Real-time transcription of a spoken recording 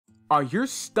Are you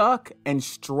stuck and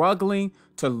struggling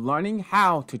to learning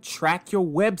how to track your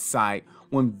website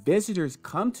when visitors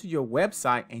come to your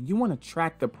website and you want to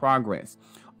track the progress?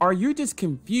 Are you just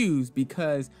confused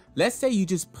because let's say you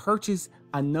just purchase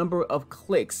a number of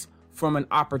clicks from an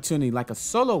opportunity like a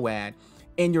solo ad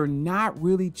and you're not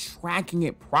really tracking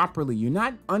it properly? You're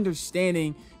not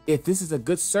understanding if this is a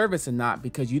good service or not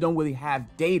because you don't really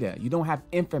have data. You don't have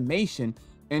information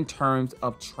in terms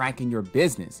of tracking your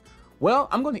business. Well,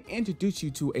 I'm going to introduce you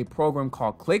to a program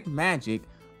called Clickmagick,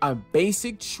 a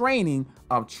basic training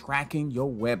of tracking your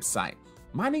website.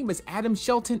 My name is Adam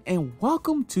Shelton and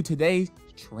welcome to today's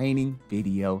training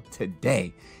video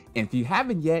today. And if you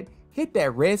haven't yet, hit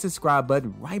that red subscribe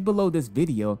button right below this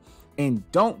video and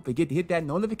don't forget to hit that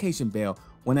notification bell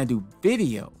when I do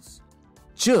videos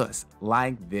just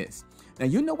like this. Now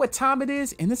you know what time it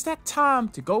is, and it's that time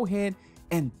to go ahead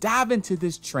and dive into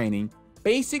this training.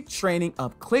 Basic training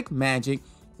of Clickmagick,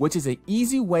 which is an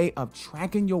easy way of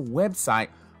tracking your website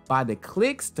by the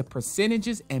clicks, the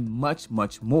percentages, and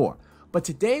much more. But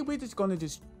today we're just going to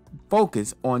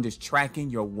focus on just tracking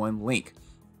your one link.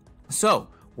 So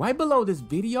right below this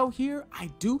video here, I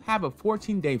do have a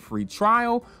 14-day free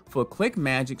trial for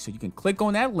Clickmagick. So you can click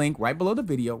on that link right below the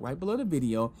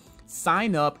video,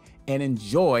 sign up and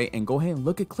enjoy, and go ahead and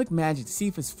look at Clickmagick to see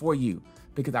if it's for you.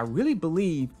 Because I really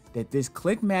believe that this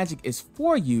Clickmagick is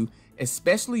for you,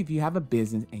 especially if you have a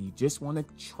business and you just want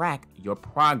to track your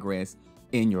progress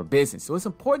in your business. So it's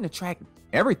important to track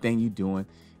everything you're doing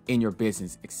in your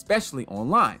business, especially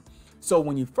online. So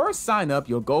when you first sign up,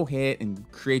 you'll go ahead and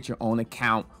create your own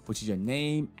account, which is your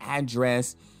name,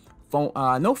 address, phone,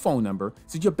 no phone number.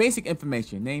 So your basic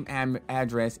information, your name,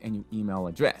 address, and your email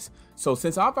address. So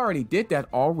since I've already did that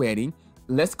already,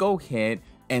 let's go ahead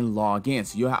and log in.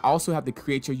 So you also have to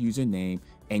create your username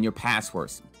and your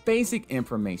passwords. Basic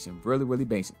information, really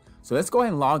basic. So let's go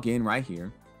ahead and log in right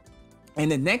here.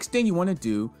 And the next thing you want to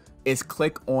do is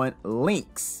click on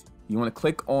links. You want to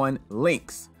click on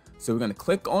links. So we're going to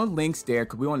click on links there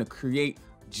because we want to create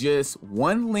just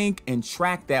one link and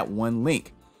track that one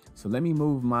link. So let me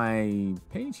move my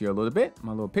page here a little bit,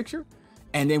 my little picture.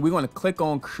 And then we're going to click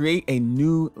on create a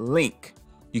new link.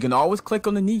 You can always click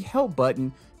on the need help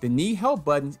button. The need help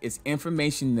button is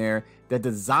information there that's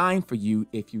designed for you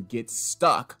if you get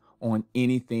stuck on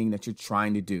anything that you're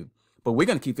trying to do. But we're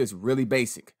going to keep this really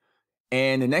basic.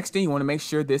 And the next thing, you want to make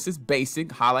sure this is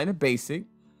basic, highlight a basic.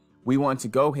 We want to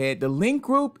go ahead. The link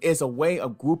group is a way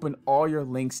of grouping all your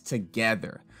links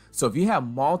together. So if you have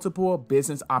multiple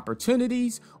business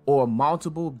opportunities or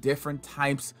multiple different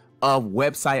types of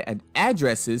website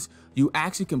addresses, you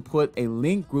actually can put a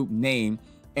link group name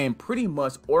and pretty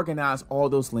much organize all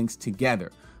those links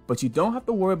together. But you don't have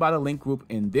to worry about a link group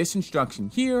in this instruction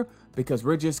here because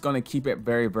we're just going to keep it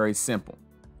very simple.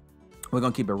 We're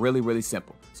going to keep it really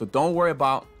simple. So don't worry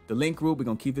about the link group. We're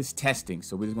going to keep this testing.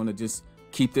 So we're just going to just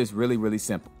keep this really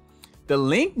simple. The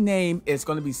link name is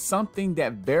going to be something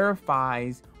that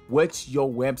verifies what your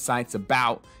website's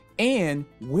about and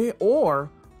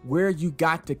where you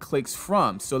got the clicks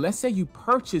from. So let's say you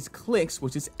purchase clicks,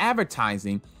 which is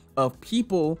advertising of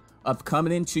people of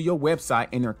coming into your website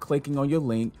and they're clicking on your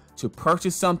link to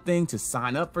purchase something, to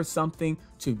sign up for something,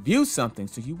 to view something.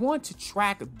 So you want to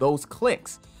track those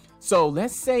clicks. So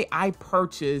let's say I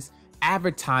purchase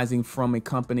advertising from a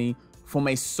company, from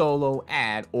a solo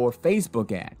ad or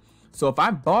Facebook ad. So if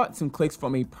I bought some clicks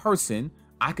from a person,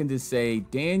 I can just say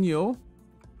Daniel,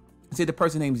 say the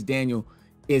person's name is Daniel,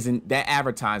 isn't that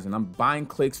advertising. I'm buying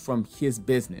clicks from his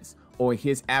business or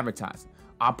his advertising.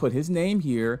 I'll put his name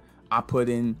here. I'll put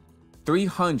in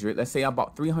 300. Let's say I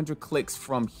bought 300 clicks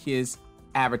from his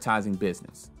advertising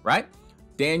business, right?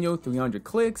 Daniel, 300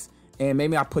 clicks. And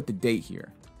maybe I put the date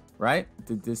here, right?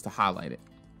 Just to highlight it.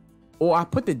 Or I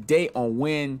put the date on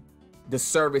when the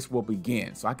service will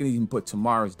begin. So I can even put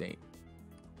tomorrow's date.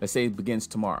 Let's say it begins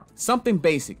tomorrow. Something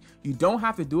basic. You don't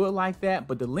have to do it like that,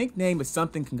 but the link name is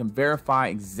something can verify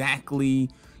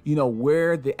exactly, you know,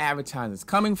 where the advertising is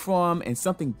coming from, and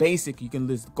something basic you can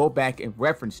just go back and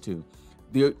reference to.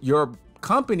 Your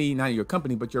company, not your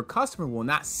company, but your customer will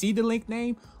not see the link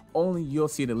name. Only you'll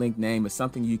see the link name. It's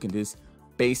something you can just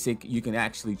basic, you can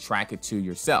actually track it to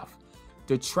yourself.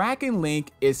 The tracking link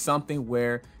is something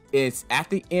where it's at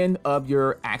the end of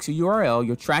your actual URL,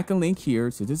 your tracking link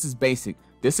here. So this is basic.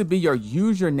 This would be your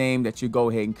username that you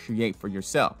go ahead and create for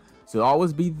yourself. So it'll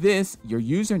always be this, your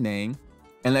username.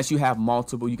 Unless you have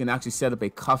multiple, you can actually set up a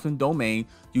custom domain.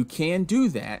 You can do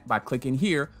that by clicking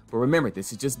here. But remember,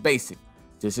 this is just basic.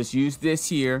 Just use this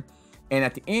here. And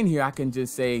at the end here, I can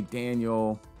just say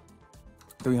Daniel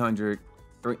 300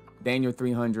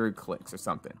 clicks or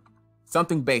something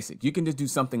something basic. You can just do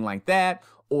something like that,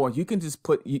 or you can just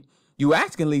put, you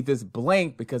actually can leave this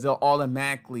blank because they'll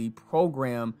automatically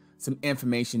program some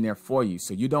information there for you.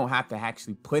 So you don't have to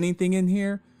actually put anything in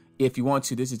here. If you want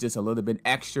to, this is just a little bit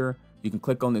extra. You can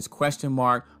click on this question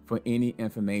mark for any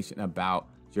information about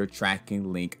your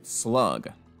tracking link slug.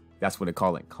 That's what they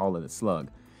call it a slug.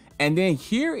 And then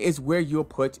here is where you'll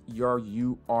put your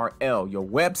URL, your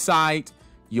website,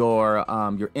 your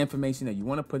information that you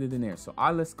want to put it in there. So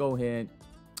let's go ahead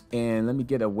and let me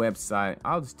get a website.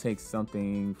 I'll just take a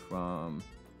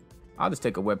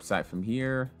website from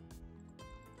here.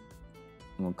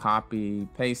 I'm gonna copy,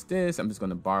 paste this. I'm just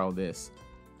gonna borrow this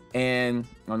and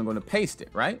I'm gonna paste it,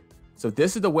 right? So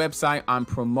this is the website I'm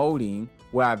promoting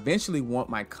where I eventually want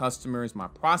my customers, my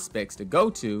prospects to go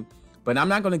to, but I'm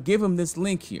not gonna give them this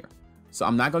link here. So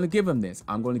I'm not gonna give them this.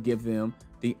 I'm gonna give them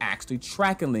the actually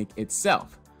tracking link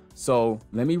itself. So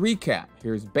let me recap.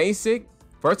 Here's basic.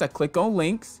 First, I click on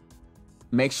links.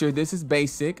 Make sure this is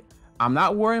basic. I'm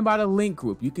not worrying about a link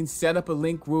group. You can set up a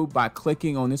link group by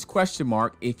clicking on this question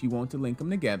mark if you want to link them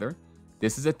together.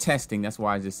 This is a testing. That's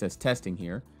why it just says testing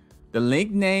here. The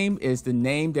link name is the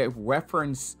name that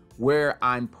reference where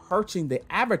I'm purchasing the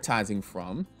advertising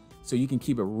from. So you can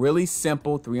keep it really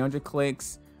simple, 300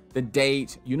 clicks, the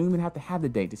date. You don't even have to have the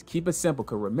date. Just keep it simple,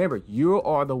 because remember, you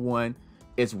are the one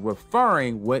is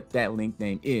referring what that link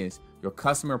name is. Your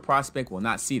customer prospect will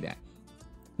not see that.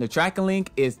 The tracking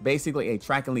link is basically a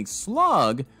tracking link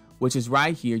slug, which is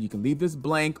right here. You can leave this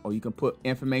blank, or you can put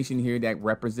information here that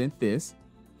represent this.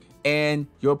 And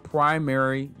your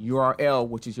primary URL,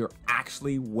 which is your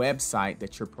actually website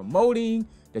that you're promoting,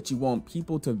 that you want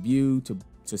people to view,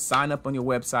 to sign up on your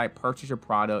website, purchase your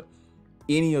product,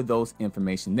 any of those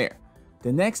information there.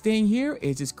 The next thing here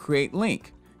is just create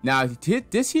link. Now,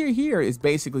 this here is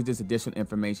basically just additional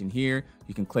information here.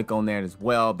 You can click on that as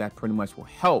well. That pretty much will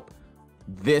help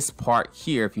this part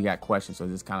here if you got questions. So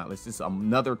this it's just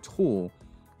another tool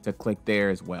to click there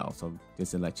as well. So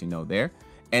just to let you know there.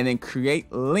 And then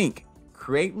create link.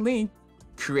 Create link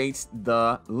creates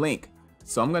the link.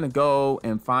 So I'm gonna go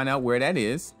and find out where that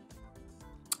is.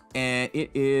 And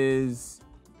it's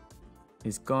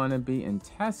gonna be in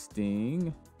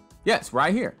testing. Yes,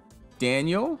 right here.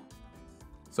 Daniel.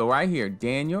 So right here,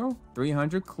 Daniel,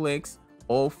 300 clicks,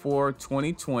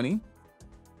 04/2020,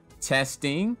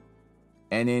 testing.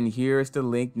 And then here's the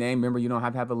link name. Remember, you don't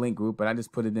have to have a link group, but I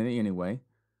just put it in it anyway.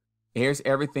 Here's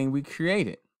everything we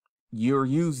created. You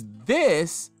use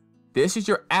this. This is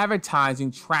your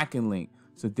advertising tracking link.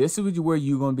 So this is where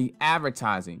you're going to be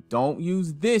advertising. Don't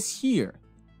use this here.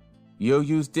 You'll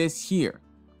use this here.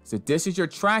 So this is your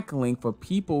tracking link for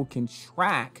people can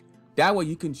track. That way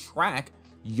you can track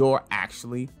your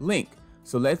actually link.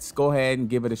 So let's go ahead and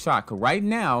give it a shot. Because right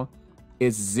now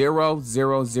it's 0,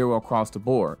 0, 0 across the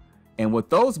board. And what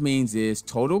those means is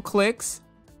total clicks,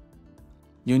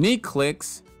 unique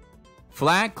clicks,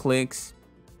 flag clicks,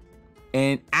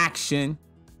 and action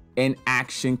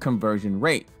conversion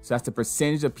rate. So that's the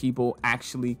percentage of people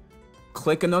actually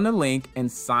clicking on the link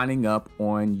and signing up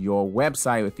on your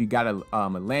website. If you got a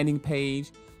landing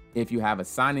page, if you have a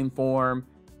sign-in form,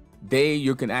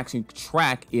 you can actually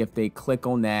track if they click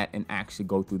on that and actually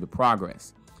go through the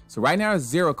progress. So right now it's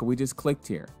 0 because we just clicked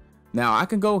here. Now I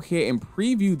can go here and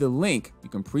preview the link. You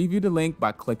can preview the link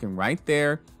by clicking right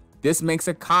there. This makes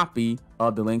a copy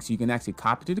of the link, so you can actually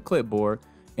copy to the clipboard.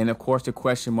 And of course, the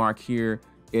question mark here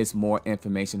is more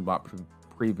information about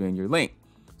previewing your link.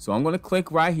 So I'm going to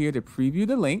click right here to preview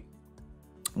the link.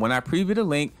 When I preview the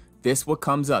link, this what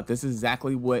comes up. This is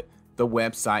exactly what the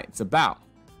website is about.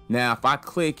 Now, if I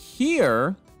click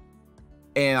here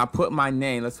and I put my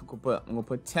name, I'm going to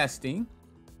put testing.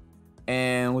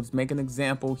 And we'll just make an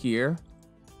example here.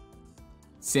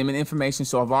 Send me information.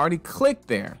 So I've already clicked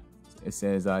there. It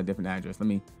says different address. Let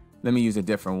me use a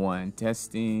different one.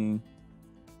 Testing.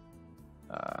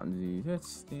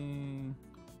 Testing.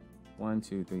 1,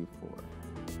 2, 3, 4. 4.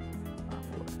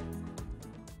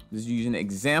 Just using an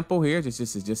example here. This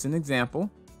is just an example.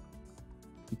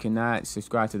 You cannot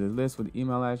subscribe to the list with the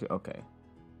email address. Okay.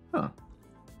 Huh.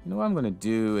 You know what I'm gonna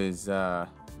do is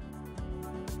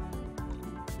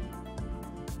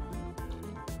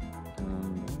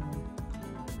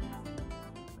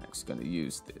going to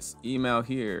use this email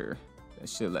here. That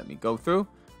should let me go through.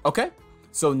 Okay,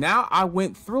 so now I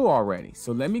went through already.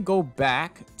 So let me go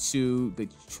back to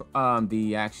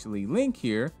the actually link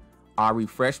here. I'll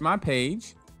refresh my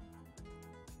page.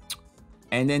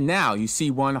 And then now you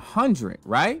see 100,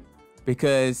 right?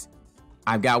 Because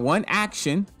I've got one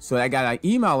action. So I got an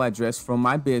email address from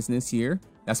my business here.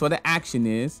 That's what the action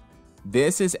is.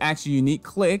 This is actually unique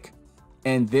click.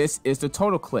 and this is the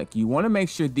total click. You want to make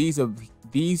sure these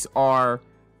are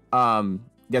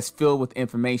that's filled with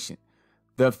information.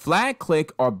 The flag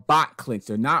click are bot clicks.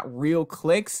 They're not real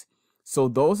clicks. So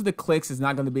those are the clicks that's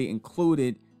not going to be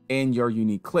included in your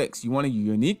unique clicks. You want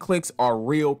your unique clicks are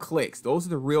real clicks. Those are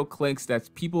the real clicks. That's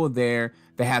people there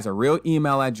that has a real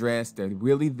email address. They're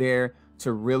really there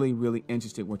to really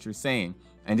interested in what you're saying.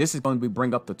 And this is going to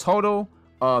bring up the total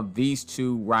of these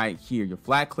two right here. Your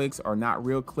flag clicks are not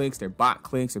real clicks. They're bot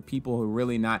clicks. They're people who are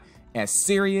really not as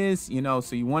serious, you know,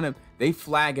 so you want to, they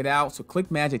flag it out. So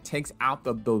Clickmagick takes out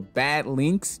those bad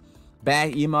links,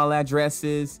 bad email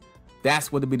addresses.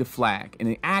 That's what would be the flag. And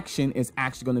the action is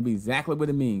actually going to be exactly what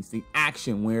it means. The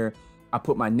action where I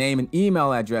put my name and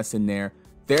email address in there,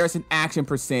 there's an action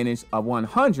percentage of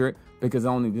 100 because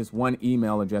only just one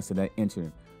email address that I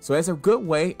entered. So it's a good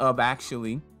way of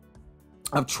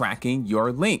tracking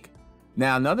your link.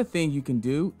 Now, another thing you can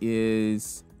do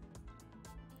is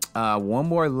one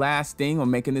more last thing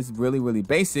on making this really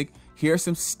basic. Here's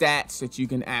some stats that you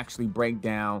can actually break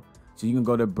down. So you can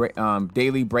go to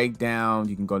daily breakdown.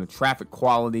 You can go to traffic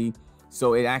quality.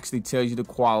 So it actually tells you the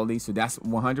quality. So that's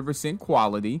 100%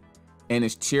 quality. And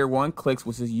it's tier 1 clicks,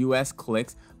 which is US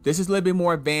clicks. This is a little bit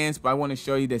more advanced, but I want to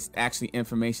show you this actually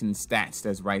information and stats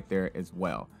that's right there as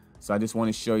well. So I just want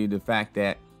to show you the fact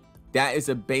that that is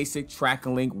a basic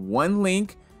tracking link, one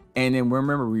link. And then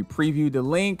remember, we previewed the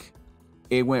link.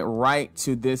 It went right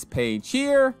to this page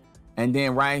here. And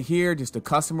then right here, just the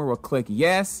customer will click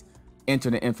yes, enter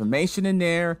the information in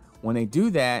there. When they do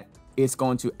that, it's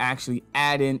going to actually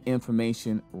add in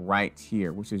information right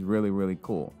here, which is really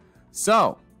cool.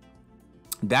 So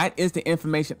that is the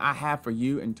information I have for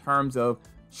you in terms of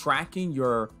tracking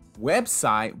your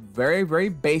website. Very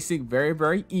basic,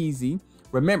 very easy.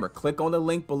 Remember, click on the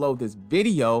link below this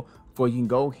video for you can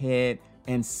go ahead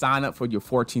and sign up for your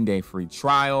 14-day free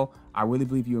trial. I really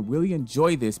believe you'll really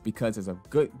enjoy this because it's a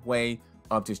good way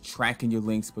of just tracking your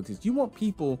links, because you want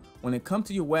people, when they come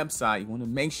to your website, you want to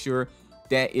make sure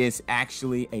that it's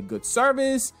actually a good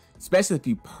service, especially if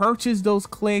you purchase those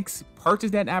clicks,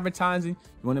 purchase that advertising,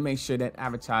 you want to make sure that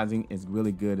advertising is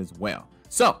really good as well.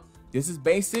 So this is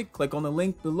basic. Click on the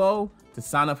link below to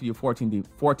sign up for your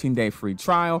 14-day free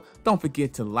trial. Don't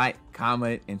forget to like,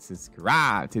 comment, and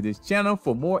subscribe to this channel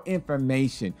for more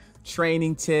information,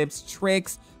 training tips,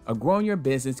 tricks of growing your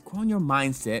business, growing your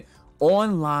mindset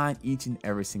online each and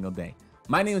every single day.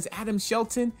 My name is Adam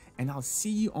Shelton, and I'll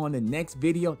see you on the next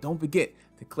video. Don't forget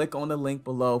to click on the link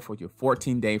below for your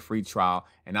 14-day free trial,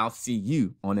 and I'll see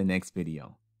you on the next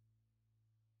video.